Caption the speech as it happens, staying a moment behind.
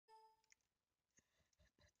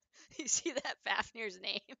You see that Fafnir's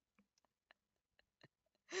name?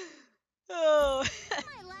 Oh.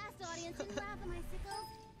 My last audience didn't laugh at my sickles.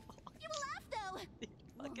 You will laugh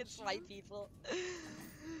though. Fucking Smite people.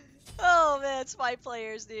 Oh man, Smite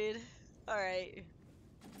players, dude. Alright.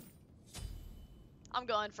 I'm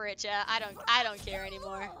going for it, chat. I don't care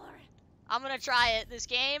anymore. I'm gonna try it this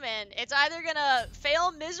game, and it's either gonna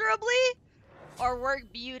fail miserably or work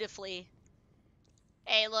beautifully.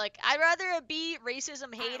 Hey, look, I'd rather be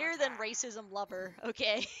racism hater than racism lover,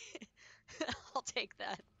 okay? I'll take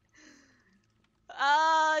that.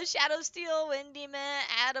 Shadow Steel, Wind Demon,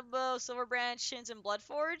 Adabo, Silver Branch, Shins, and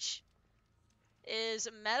Bloodforge is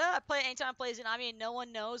meta. I play anytime I play Izanami and no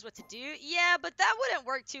one knows what to do. Yeah, but that wouldn't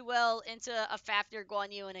work too well into a Fafnir,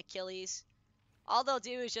 Guan Yu, and Achilles. All they'll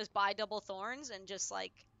do is just buy double thorns and just,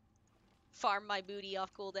 like, farm my booty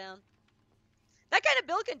off cooldown. That kind of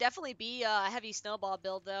build can definitely be a heavy snowball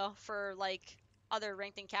build, though, for, like, other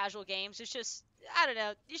ranked and casual games. It's just, I don't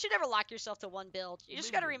know. You should never lock yourself to one build. You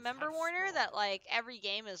just gotta remember, Warner, that, like, every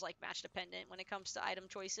game is, like, match dependent when it comes to item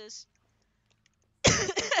choices.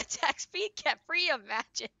 Attack speed kept free,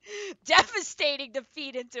 imagine. Devastating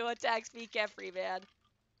defeat into attack speed kept free, man.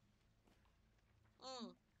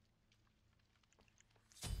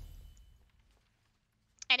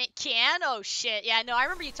 And it can? Oh shit. Yeah, no, I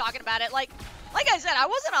remember you talking about it. Like I said, I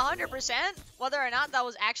wasn't 100% whether or not that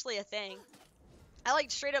was actually a thing. I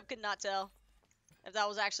like straight up could not tell if that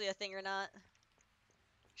was actually a thing or not.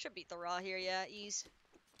 Should beat the Raw here, yeah, ease.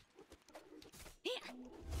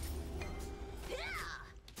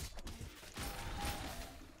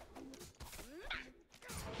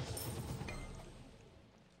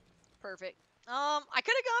 Perfect. I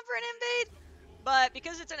could have gone for an invade, but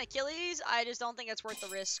because it's an Achilles, I just don't think it's worth the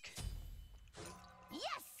risk. Yes!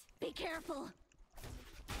 Be careful.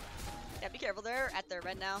 Yeah, be careful. They're at their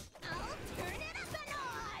red now. I'll turn it up a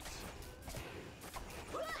notch!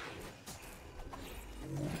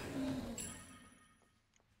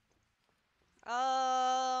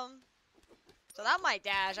 So that might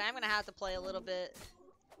dash. I am gonna have to play a little bit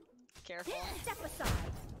careful. Step aside.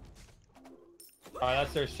 Alright,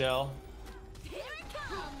 that's their shell. Here it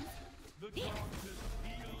comes.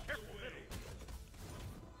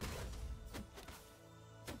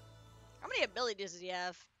 How many abilities does he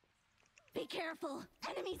have? Be careful.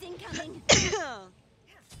 Enemies incoming.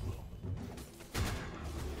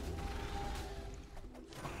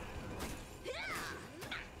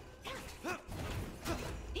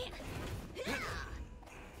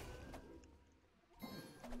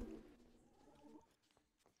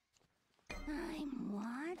 I'm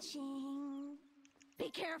watching. Be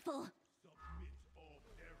careful.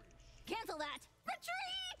 Cancel that.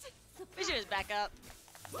 Retreat! We should just back up.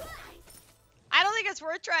 I don't think it's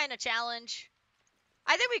worth trying to challenge.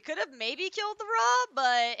 I think we could have maybe killed the Raw,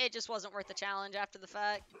 but it just wasn't worth the challenge after the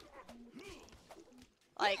fact.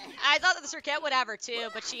 Like, I thought that the Circuit would have her too,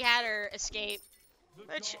 but she had her escape.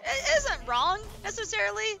 Which isn't wrong,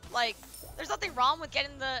 necessarily. Like, there's nothing wrong with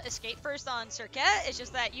getting the escape first on Circuit. It's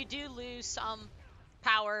just that you do lose some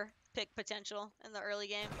power pick potential in the early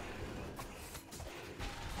game.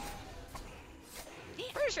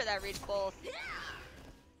 Pretty sure that reached both. Yeah.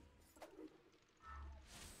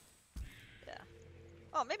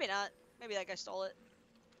 Oh, maybe not. Maybe that guy stole it.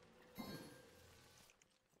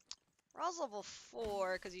 Raw's level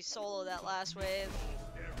 4 because he soloed that last wave.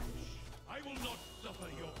 I will not suffer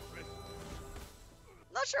your presence.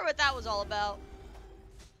 Not sure what that was all about.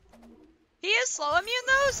 He is slow immune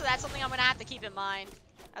though, so that's something I'm gonna have to keep in mind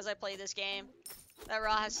as I play this game. That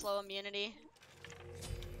Raw has slow immunity.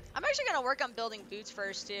 I'm actually gonna work on building boots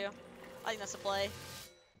first too. I think that's the play.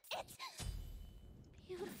 It's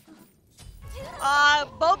beautiful.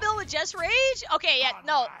 Bow Bill with Just Rage? Okay, yeah,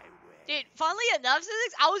 no. Dude, funnily enough,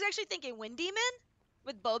 I was actually thinking Wind Demon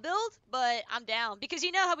with bow build, but I'm down. Because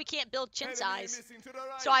you know how we can't build chin size.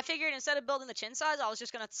 So I figured instead of building the chin size, I was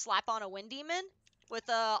just gonna slap on a Wind Demon with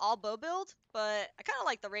all bow build. But I kinda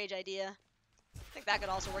like the Rage idea. I think that could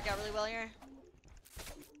also work out really well here.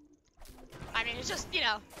 I mean, it's just, you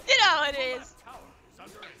know it is.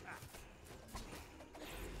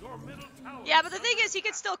 Yeah, but the thing is, he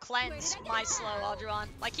could still cleanse my slow Aldron.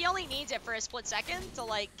 Like, he only needs it for a split second to,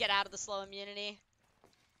 like, get out of the slow immunity.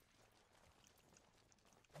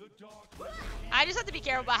 I just have to be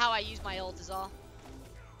careful about how I use my ult is all.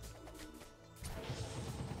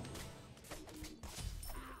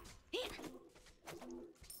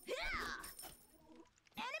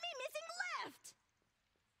 Enemy missing left.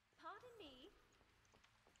 Pardon me.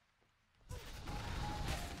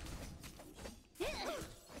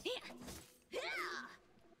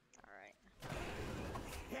 Alright.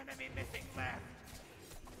 Enemy missing left.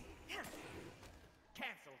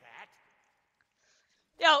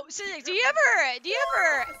 Yo, so do you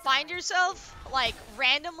ever find yourself like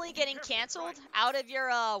randomly getting canceled out of your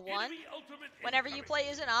one Enemy ultimate whenever you incoming.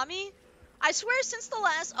 play Izanami? I swear since the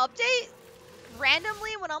last update,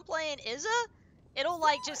 randomly when I'm playing Iza, it'll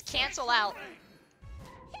like just cancel out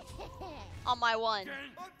on my one.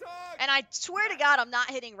 And I swear to God, I'm not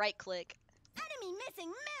hitting right click. Enemy missing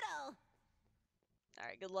middle. All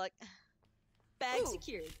right, good luck. Bag Ooh.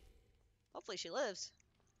 secured. Hopefully she lives.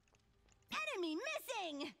 Enemy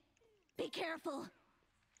missing. Be careful. All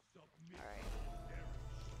right.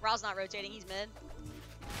 Ra's not rotating. He's mid.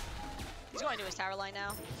 He's going to his tower line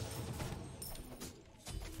now.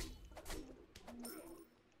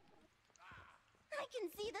 I can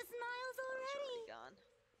see the smiles already. Gone.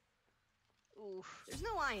 Ooh. There's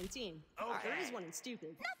no I in team. Okay. There is one in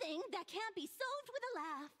stupid. Nothing that can't be solved with a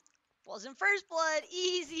laugh. Wasn't first blood.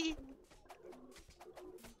 Easy.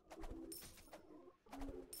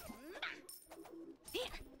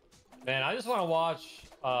 Man, I just want to watch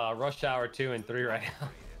Rush Hour 2 and 3 right now.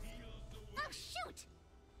 Oh shoot!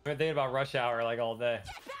 I've been thinking about Rush Hour like all day.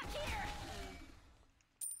 Get back here!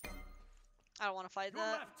 I don't want to fight Your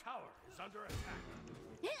that. left tower is under attack.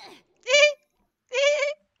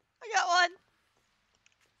 I got one.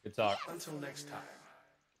 Good talk. Until next time.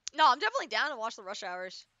 No, I'm definitely down to watch the rush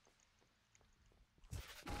hours.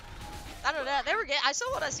 I don't know. They were good. I still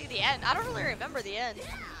want to see the end. I don't really remember the end.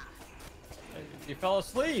 You fell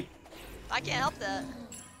asleep. I can't help that.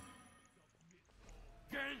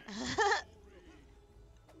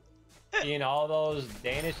 Eating all those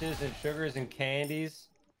danishes and sugars and candies.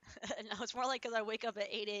 No, it's more like because I wake up at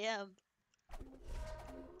 8 a.m.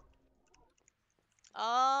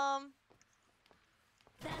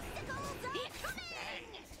 The sickles are coming!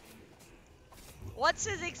 What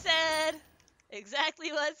Sizik said.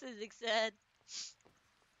 Exactly what Sizik said.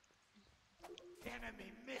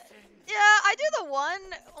 Enemy missing. Yeah, I do the one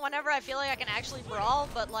whenever I feel like I can actually brawl,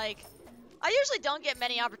 but like, I usually don't get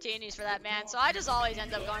many opportunities for that, man, so I just always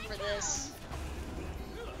end up going for this.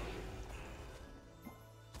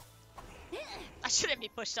 I shouldn't be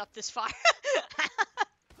pushed up this far.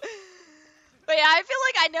 But yeah, I feel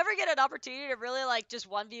like I never get an opportunity to really like just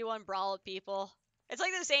 1v1 brawl with people. It's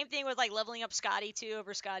like the same thing with like leveling up Scotty 2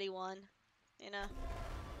 over Scotty 1, you know?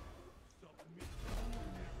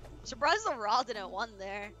 I'm surprised the Raw didn't won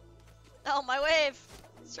there. Oh, my wave.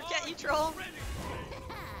 Sir, can't you troll?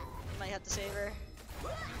 Might have to save her.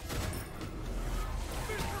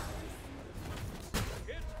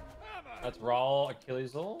 That's raw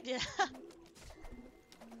Achilles heel. Yeah.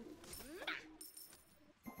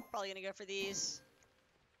 Probably gonna go for these.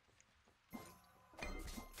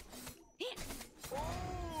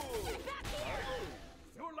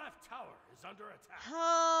 Your left tower is under attack.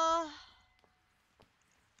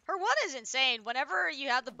 Her one is insane. Whenever you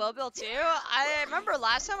have the bow build too, I remember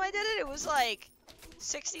last time I did it, it was like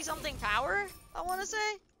 60 something power, I want to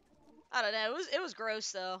say. I don't know. It was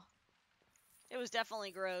gross though. It was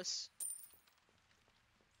definitely gross.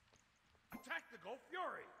 Attack the Gulf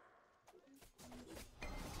Fury.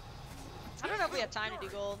 I don't know if we have time to do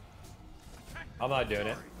gold. I'm not doing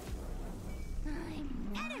it.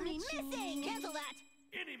 Enemy missing! Cancel that!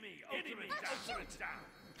 Enemy ultimate down.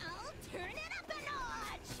 I'll turn it up a notch!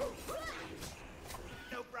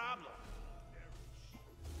 No problem.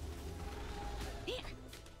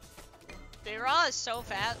 Dude, Raw is so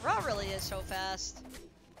fast. Raw really is so fast.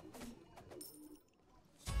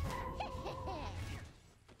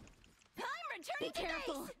 I'm returning. Be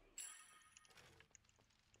careful.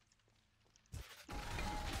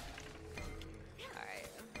 Alright.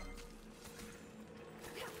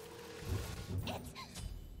 It's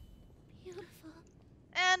beautiful.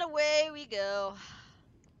 And away we go.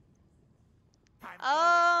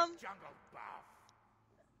 I'm going to jungle buff.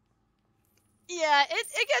 Yeah,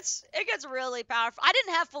 it gets really powerful. I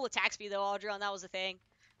didn't have full attack speed though, Aldrin, that was the thing.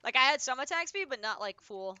 Like I had some attack speed, but not like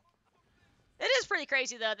full. It is pretty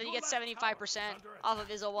crazy though that you get 75% off of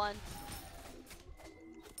Izzo 1.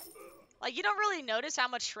 Like you don't really notice how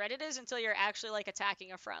much shred it is until you're actually like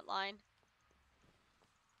attacking a front line.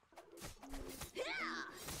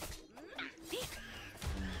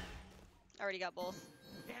 Already got both.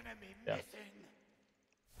 Enemy Yeah. missing.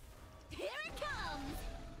 Here it comes!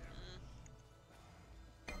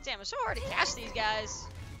 Damn, it's so hard to catch these guys.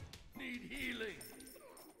 Need healing.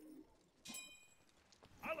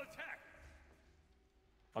 I'll attack.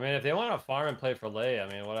 I mean, if they want to farm and play for late, I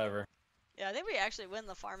mean, whatever. Yeah, I think we actually win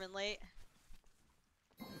the farming late.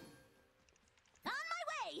 On my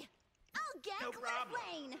way! I'll get No Cliff problem.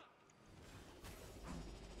 Lane!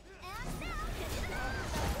 And now,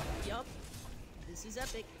 Yup. This is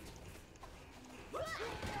epic.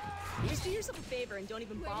 Just do yourself a favor and don't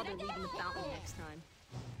even bother leaving the fountain next time.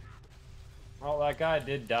 Oh, that guy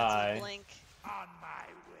did die. Blink. On my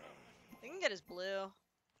way. I can get his blue.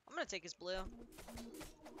 I'm gonna take his blue.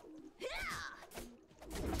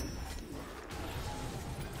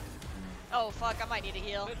 Oh fuck, I might need a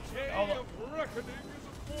heal. The day of reckoning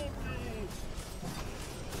is upon you.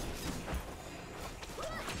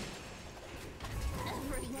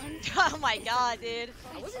 Oh my god, dude.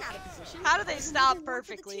 I wasn't out of position. How do they stop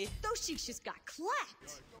perfectly? Those cheeks just got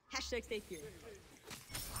clapped. Hashtag stay here.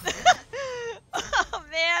 Oh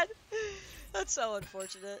man, that's so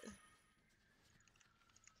unfortunate.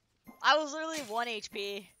 I was literally 1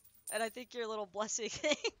 HP, and I think your little blessing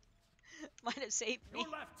thing might have saved me. Your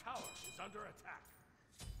left tower is under attack.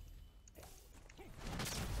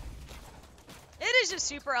 It is just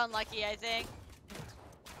super unlucky, I think.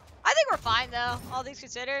 I think we're fine though, all things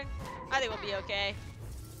considered. I think we'll be okay.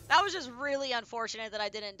 That was just really unfortunate that I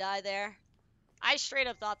didn't die there. I straight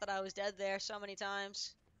up thought that I was dead there so many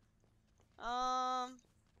times.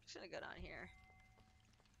 Just gonna go down here.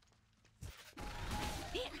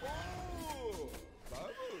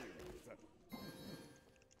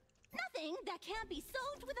 Nothing that can't be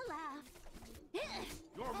solved with a laugh.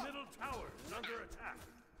 Your middle tower is under attack.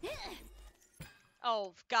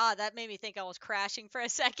 Oh god, that made me think I was crashing for a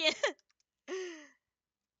second.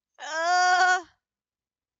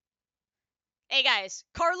 Hey guys,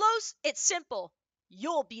 Carlos, it's simple.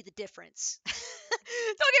 You'll be the difference.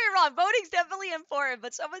 Don't get me wrong, voting's definitely important,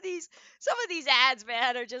 but some of these ads,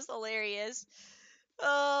 man, are just hilarious.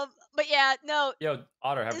 But yeah, no. Yo,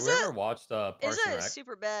 Otter, have we ever watched Parks and Rec?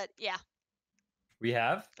 Super bad. Yeah, We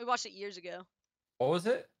have? we watched it years ago. What was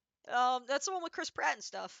it? That's the one with Chris Pratt and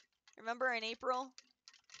stuff. Remember in April?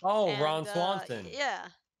 Oh, And, Ron Swanson. Yeah.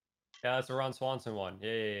 Yeah, that's a Ron Swanson one.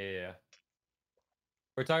 Yeah.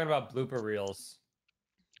 We're talking about blooper reels.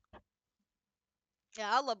 Yeah,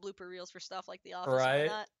 I love blooper reels for stuff like The Office Right? and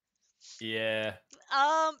whatnot. Yeah.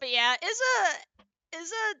 But yeah,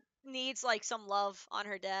 Izza needs like some love on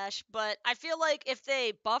her dash, but I feel like if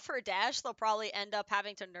they buff her dash, they'll probably end up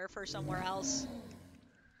having to nerf her somewhere else.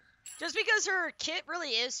 Just because her kit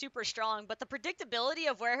really is super strong, but the predictability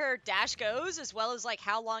of where her dash goes, as well as like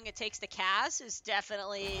how long it takes to cast, is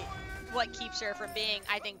definitely what keeps her from being,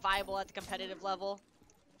 I think, viable at the competitive level.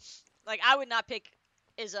 Like, I would not pick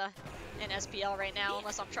Izza in SPL right now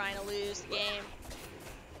unless I'm trying to lose the game.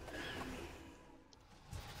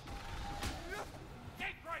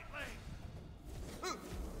 Take right lane.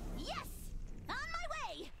 Yes! On my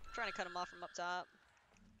way! I'm trying to cut him off from up top.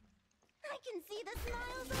 I can see the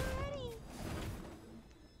smiles already.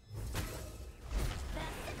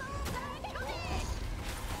 Besticle target!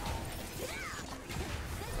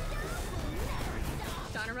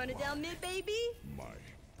 Trying to run it down mid, baby?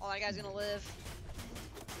 Oh, that guy's gonna live.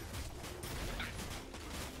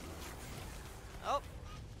 Oh,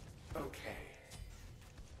 Okay.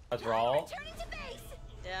 That's Raw. Returning to base!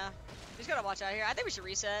 yeah. Just gotta watch out here. I think we should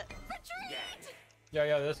reset. Retreat!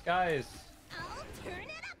 Yo, this guy is... I'll turn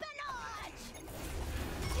it up a notch!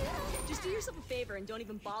 Just do yourself a favor and don't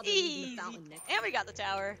even bother leaving Easy. the fountain next And we got the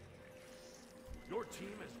tower. Your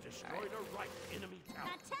team has destroyed a right enemy tower.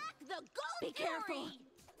 Attack the gold! Be careful!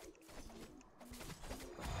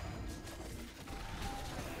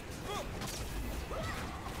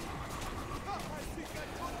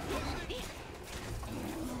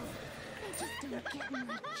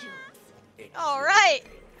 All right.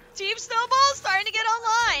 Team Snowball's starting to get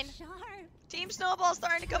online. Sharp. Team Snowball's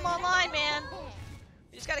starting to come online, man.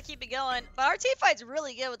 We just gotta keep it going. But our team fight's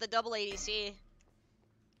really good with the double ADC.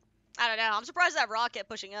 I don't know. I'm surprised that Rocket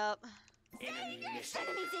pushing up. Enemies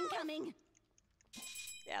incoming!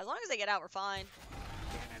 Yeah, as long as they get out, we're fine.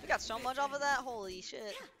 We got so much off of that. Holy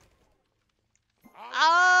shit.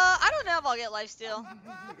 I don't know if I'll get lifesteal.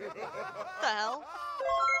 What the hell?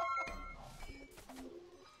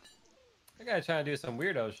 That guy trying to do some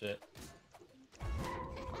weirdo shit.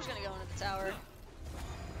 I'm just gonna go into the tower.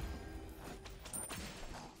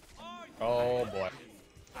 Oh boy.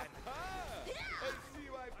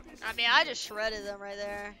 I mean, I just shredded them right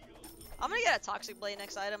there. I'm gonna get a Toxic Blade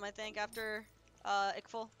next item, I think, after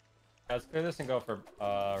Ickful. Let's clear this and go for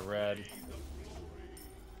red.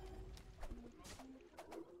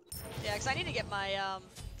 Yeah, because I need to get my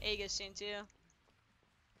Aegis soon, too.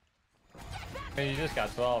 I mean, you just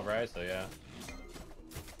got 12, right? So yeah.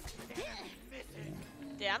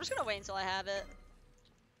 Yeah, I'm just gonna wait until I have it.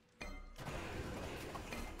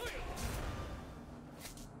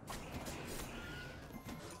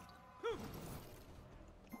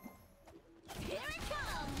 Here it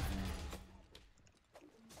comes!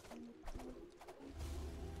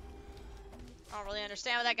 I don't really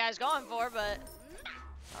understand what that guy's going for, but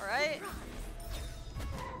alright.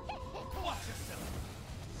 Watch yourself.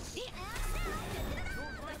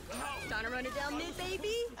 Trying to run it down mid,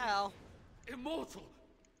 baby. Ow. Immortal.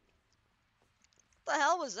 What the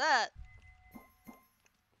hell was that?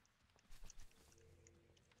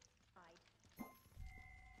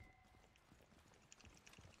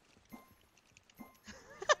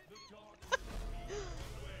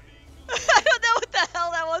 I don't know what the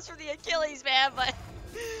hell that was for the Achilles, man, but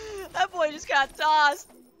that boy just got tossed.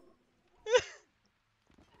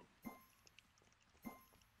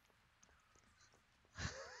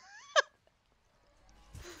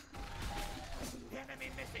 Enemy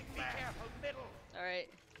missing. Be careful. Middle. Alright.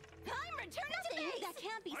 I'm returning to base. That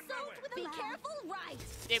can't be On my solved way. with a Be careful, right?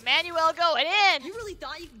 Emmanuel going in. You really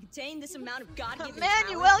thought you could contain this amount of God-given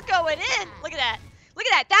Emmanuel talent? going in. Look at that. Look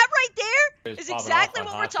at that. That right there He's is popping exactly off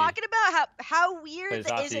on what we're Hachi. talking about. How weird Plays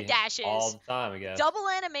the Hachi Izzy dash all is. the time, I guess. Double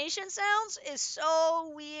animation sounds is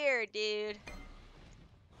so weird, dude.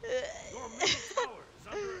 Your middle tower is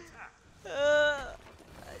under attack.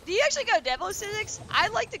 Do you actually go Devo Physics? I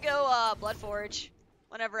like to go Bloodforge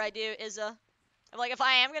whenever I do Izza. I'm like, if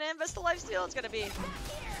I am gonna invest the lifesteal, it's gonna be.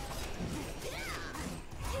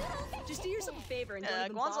 Just do yourself a favor and don't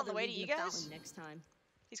even Guan's on bother the way to leaving you the guys. fountain next time.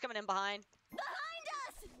 He's coming in behind. Behind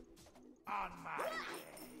us! On my way.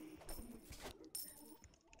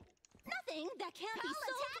 Nothing that can't be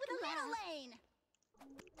solved with a middle lane.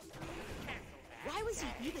 Why was he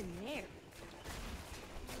even there?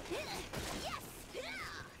 Yes!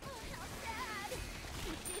 Oh, how sad!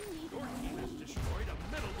 He didn't even Your team has destroyed a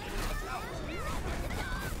middle enemy tower.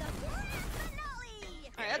 the grand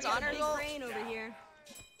finale! Alright, that's Got a honor big goal. brain over here.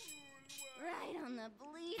 Right on the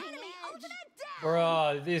bleeding Enemy edge. ultimate down!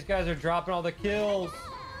 Bruh, these guys are dropping all the kills.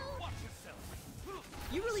 Watch yourself.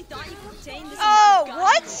 You really thought you could contain this Oh, amount of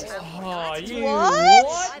what? God-given Oh, talent? you What?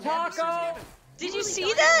 what, Taco? Did you really see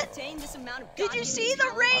thought that? could contain this amount of Did you God-given see the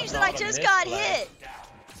talent? range that I just got hit?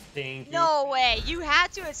 Stinky. No way. You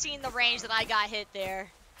had to have seen the range that I got hit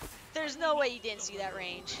there. There's no way you didn't see that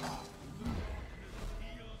range.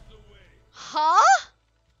 Huh?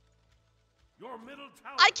 Your middle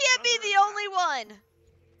tower. I can't be is the only one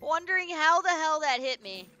wondering how the hell that hit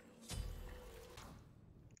me.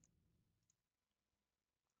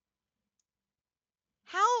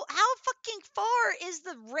 How fucking far is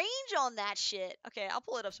the range on that shit? Okay, I'll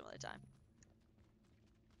pull it up some other time.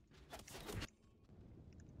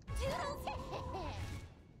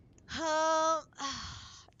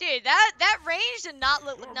 Dude, that range did not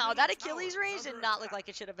look. No, that Achilles range did not look like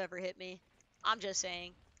it should have ever hit me. I'm just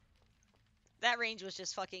saying. That range was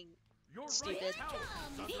just fucking. Your right Stupid. tower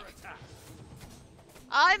is under attack.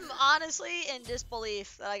 I'm honestly in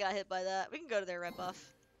disbelief that I got hit by that. We can go to their red buff.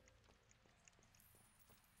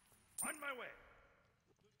 On my way.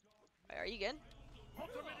 Wait, are you good?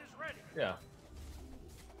 Ultimate is ready. Yeah.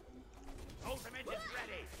 Ultimate is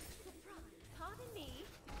ready. Pardon me.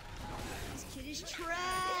 This kid is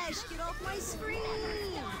trash. Get off my screen.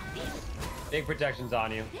 Big protections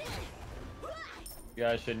on you. You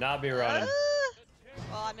guys should not be running.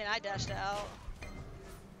 Well, I mean, I dashed out.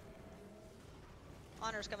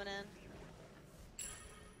 Honor's coming in.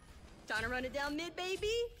 Trying to run it down mid, baby.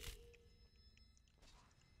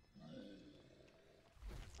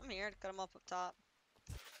 I'm here to cut him off up top.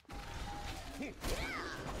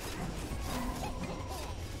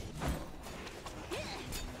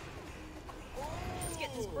 Let's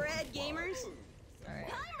get this bread, gamers. Alright.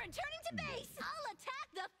 I'm returning to base. I'll attack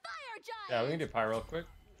the fire giant. Yeah, we can do pyro real quick.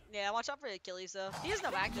 Yeah, watch out for the Achilles though. He has no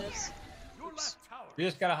actives. Your left tower. You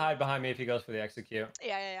just gotta hide behind me if he goes for the execute.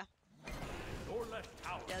 Yeah. Your left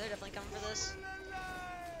tower. Yeah, they're definitely coming for this.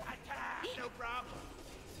 Attack. No problem.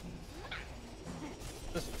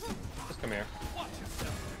 Just come here. Watch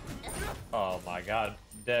yourself. Oh my god.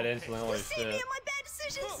 Dead instantly, holy Save me shit. on my bad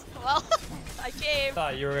decisions. Well, I I came.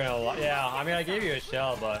 thought you were gonna yeah, I mean I gave you a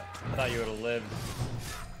shell, but I thought you would have lived.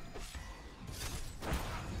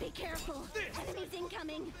 Be careful. Enemies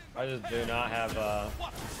incoming. I just do not have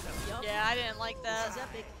Watch yourself. Yeah, I didn't like that. This is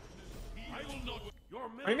epic. I will not. Your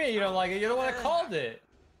middle. What do you mean you don't like it? You're the one that called it.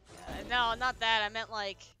 No, not that. I meant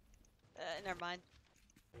like. Never mind.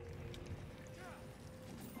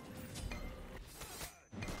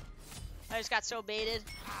 I just got so baited.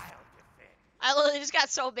 I literally just got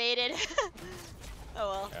so baited. Oh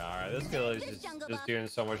well. Yeah, alright, this kill is just doing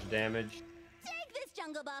so much damage. Take this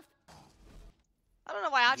jungle buff. I don't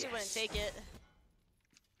know why Hachi wouldn't take it.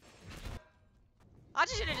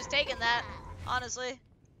 Hachi should have just taken that, honestly.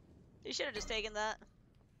 He should have just taken that.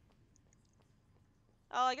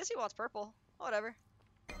 Oh, I guess he wants purple. Whatever.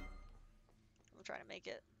 I'm trying to make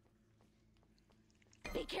it.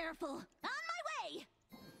 Be careful. On my way.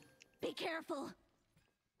 Be careful.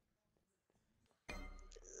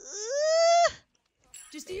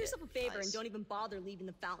 Just do yourself a favor Nice. and don't even bother leaving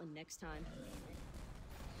the fountain next time.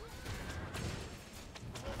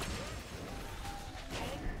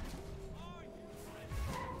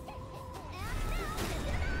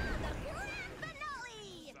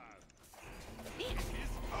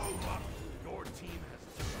 Your team has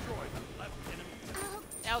destroyed the left enemy.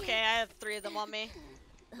 Okay, I have 3 of them on me.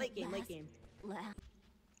 Late game, late game.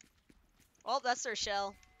 Well, that's their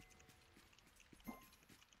shell.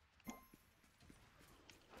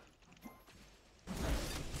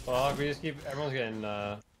 Well, we just keep. Everyone's getting.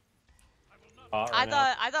 Hot right I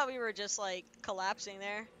now. thought we were just like collapsing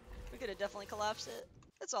there. We could have definitely collapsed it.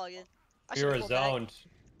 It's all good. I We should've were pulled back. zoned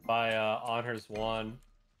by Honors 1.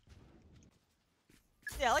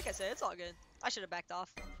 Yeah, like I said, it's all good. I should have backed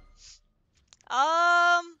off.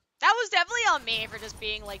 That was definitely on me for just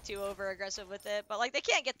being like too over aggressive with it. But like they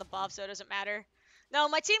can't get the buff, so it doesn't matter. No,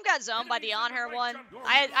 my team got zoned by the on her one.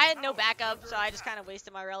 I had no backup, so I just kind of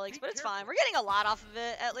wasted my relics. But it's fine. We're getting a lot off of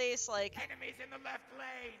it, at least. Like Enemies in the left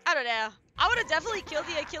lane. I don't know. I would have definitely killed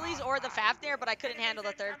the Achilles or the Fafnir, but I couldn't handle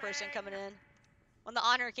the third person coming in. When the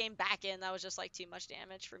honor came back in, that was just like too much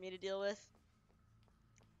damage for me to deal with.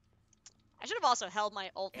 I should have also held my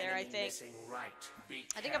ult there, I think.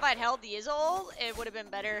 I think if I'd held the Izza ult, it would have been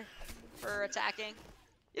better for attacking.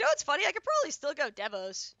 You know what's funny? I could probably still go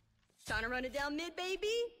Devos. Trying to run it down mid, baby?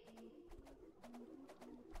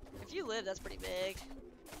 If you live, that's pretty big.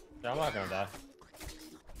 Yeah, I'm not gonna die.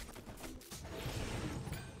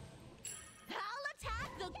 I'll attack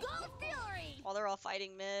the Gold Fury. While they're all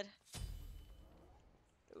fighting mid.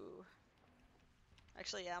 Ooh.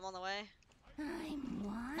 Actually, yeah, I'm on the way. I'm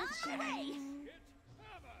watching.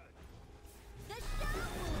 The show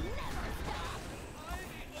will never stop.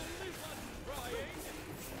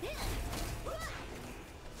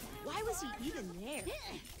 Why was he even there?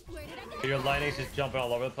 Where did I go? Your lightning's just jumping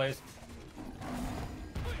all over the place.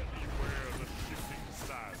 Beware the shifting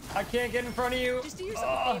sands. I can't get in front of you. Just do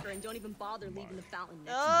yourself a favor and don't even bother leaving the fountain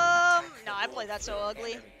next No, I played that so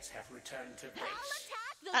ugly. I'll attack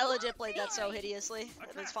the I Gold legit played that so Fury. hideously. It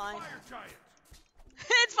was Attack fine. Fire Giant.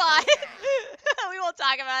 It's fine. We won't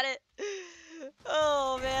talk about it.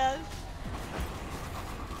 Oh, man.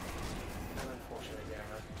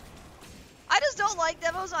 I just don't like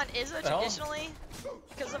demos on Izza hell? traditionally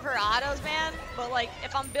because of her autos, man. But like,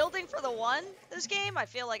 if I'm building for the one this game, I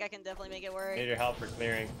feel like I can definitely make it work. I need your help for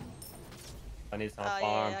clearing. I need some Oh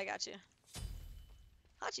farm. yeah, I got you.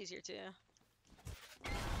 Hachi's here too.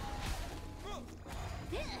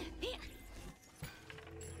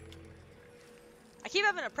 I keep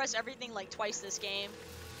having to press everything like twice this game.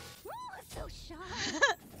 Ooh, so sharp.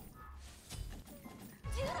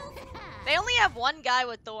 They only have one guy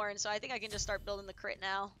with Thorn, so I think I can just start building the crit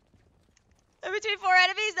now. In between 4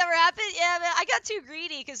 enemies, never happened? Yeah, man, I got too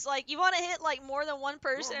greedy, because, like, you want to hit, like, more than one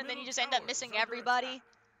person, and then you just end up missing everybody.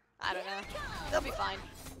 I don't know. They'll be fine.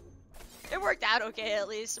 It worked out okay, at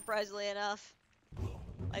least, surprisingly enough.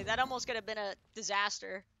 Like, that almost could have been a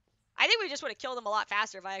disaster. I think we just would have killed them a lot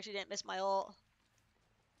faster if I actually didn't miss my ult.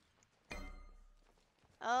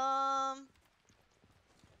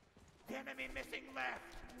 Enemy missing left.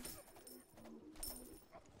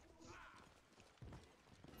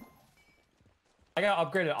 I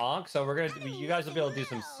got upgraded Ankh, so we're gonna. You guys will be able to do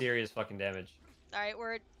some serious fucking damage. Alright,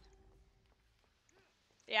 word.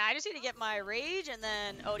 Yeah, I just need to get my Rage and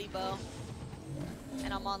then Odie Bow.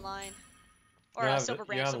 And I'm online. Or you Silver have,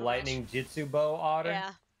 Branch. you have Silver lightning Jitsu bow otter. Branch.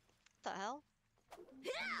 Yeah. What the hell?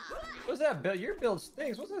 What's that build? Your build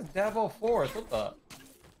stinks. What's this Devo Force? What the?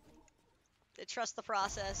 They trust the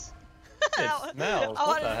process. It smells. I What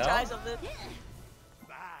wanted the to try hell? something.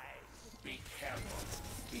 Be careful.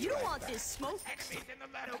 You don't want this smoke. Enemies in the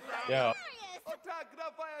battleground. Yo, Attack the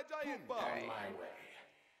fire giant bomb.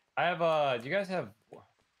 I have do you guys have?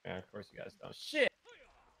 Yeah, of course you guys don't. Shit.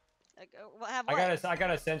 Have I what? got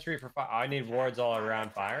a sentry for fire. I need wards all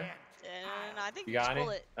around fire. And I think You you just got pull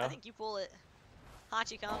any? it. I No? think you pull it.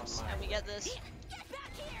 Hachi comes and we get this. Get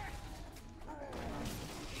back here.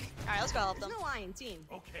 Alright, let's go help There's them. no I in team.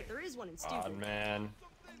 Okay. But there is one in Oh stupid. man.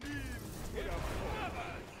 Where did I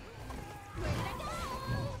go?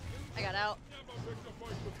 I got out.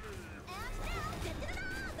 And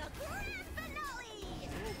now, the grand finale.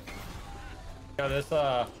 Yo, this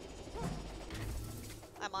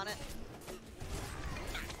I'm on it.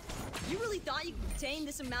 You really thought you could contain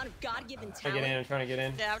this amount of God-given trying to get in. talent? I'm trying to get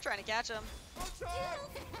in. Yeah, I'm trying to catch him.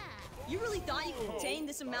 You really thought you could contain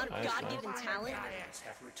this amount of Nice, God-given talent?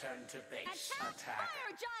 Have returned to base. Attack Fire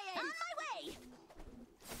Giant. On my way.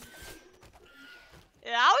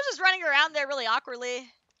 just running around there really awkwardly.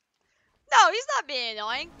 No, he's not being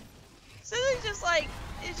annoying. Sizik's just like,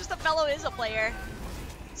 he's just a fellow Izza player.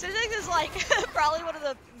 Sizik is like probably one of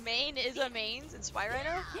the main Izza mains in Smite right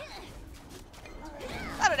now.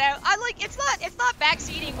 I don't know. I like it's not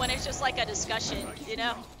backseating when it's just like a discussion, you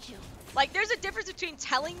know? Like there's a difference between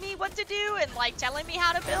telling me what to do and like telling me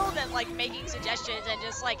how to build and like making suggestions and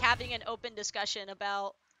just like having an open discussion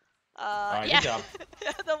about Alright, yeah. good job.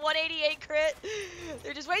 The 188 crit.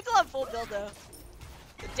 Dude, just wait till I'm full build though.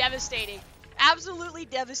 Devastating. Absolutely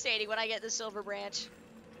devastating when I get the silver branch.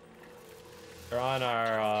 They're on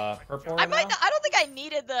our purple I right now. I don't think I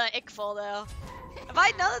needed the Ickful though. If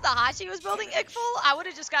I'd known that the Hachi was building Ickful, I would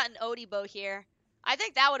have just gotten Odibo here. I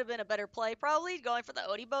think that would have been a better play, probably going for the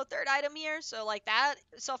Odibo third item here. So like that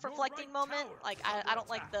self-reflecting moment, like I don't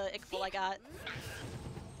like the Ickful I got.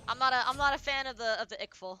 I'm not a fan of the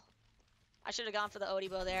Ickful. I should have gone for the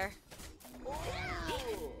Odibo there,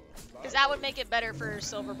 because that would make it better for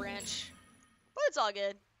Silver Branch. But it's all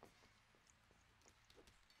good.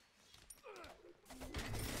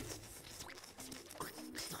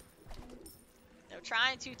 No,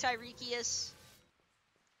 trying to Tyrekius.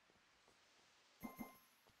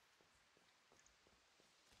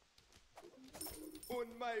 On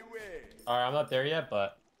my way. Alright, I'm not there yet,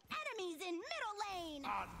 but Enemies in middle lane.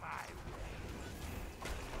 On my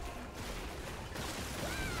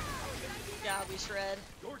Yeah, we shred.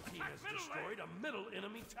 Your team has destroyed a middle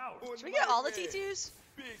enemy tower. On Should we get my all the way. T2s?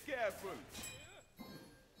 Be careful.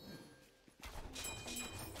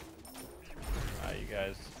 alright, you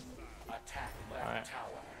guys. Attack left Alright.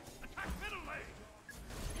 tower. Attack middle lane.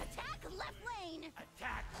 Attack left lane.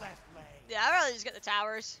 Attack left lane. Yeah, I'd rather just get the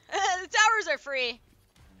towers. The towers are free.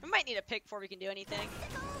 We might need a pick before we can do anything.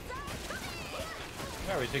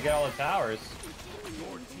 Yeah, we should get all the towers.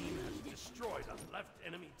 Your team has destroyed a left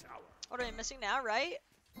enemy tower. What are we missing now, right?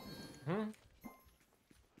 Hmm?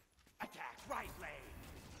 Attack right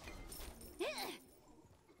lane.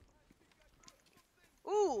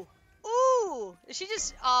 Ooh. Ooh. Is she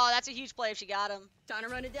just... Oh, that's a huge play if she got him. Trying to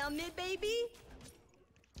run it down mid, baby.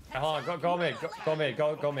 Hey, hold on, go mid, go mid,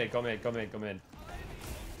 go mid, go mid, go mid, go mid.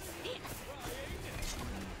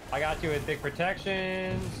 I got you with big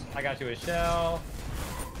protections. I got you with shell.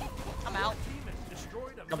 I'm out. Team has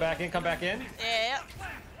destroyed a Come back in, come back in. Yeah.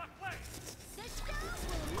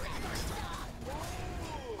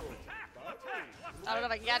 I don't know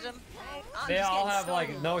if I can catch him. I'm They just all getting have like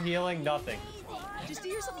started. no healing, nothing. Just do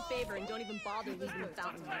yourself a favor and don't even bother leaving the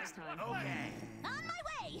fountain next time. Okay. On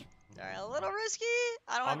my way. Alright, a little risky.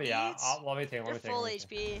 I don't have Yeah, beads. let me take, They're full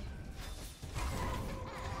HP.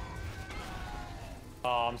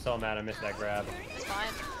 Oh, I'm so mad I missed that grab. It's fine.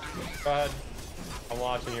 Go ahead. I'm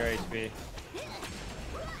watching your HP.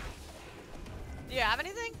 Do you have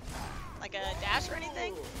anything? Like a dash or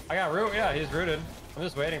anything? I got root, yeah, he's rooted. I'm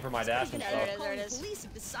just waiting for my dash and Yeah, stuff. there it is. Police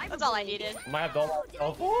of the That's all I cyberbullying. needed. I might have double.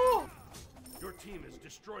 Oh, Your team has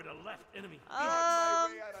destroyed a left enemy. My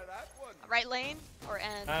way out of that one. Right lane or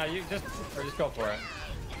end? you just go for it.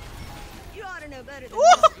 You ought to know better than Woo!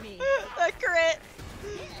 to me. A crit.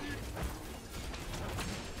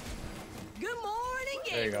 Good morning,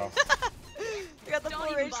 game. There you go. We got the Don't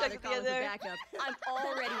full even rage bother check at the calling end for there. backup. I'm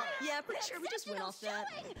already. Yeah, pretty sure we just went off that.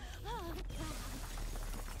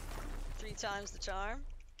 3 times the charm.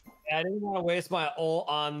 I didn't want to waste my ult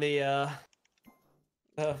on the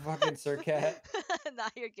fucking Circat. Nah,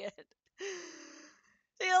 you're good.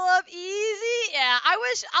 Heal up easy. Yeah, I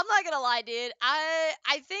wish. I'm not gonna lie, dude. I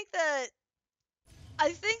think that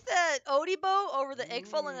Odibo over the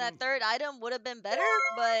Ickful in that third item would have been better,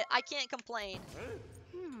 but I can't complain.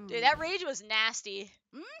 Dude, that rage was nasty.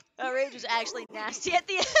 That rage was actually nasty at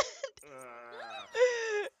the end.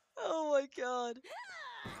 Oh my god.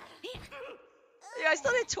 Yeah, I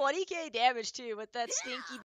still did 20k damage too with that stinky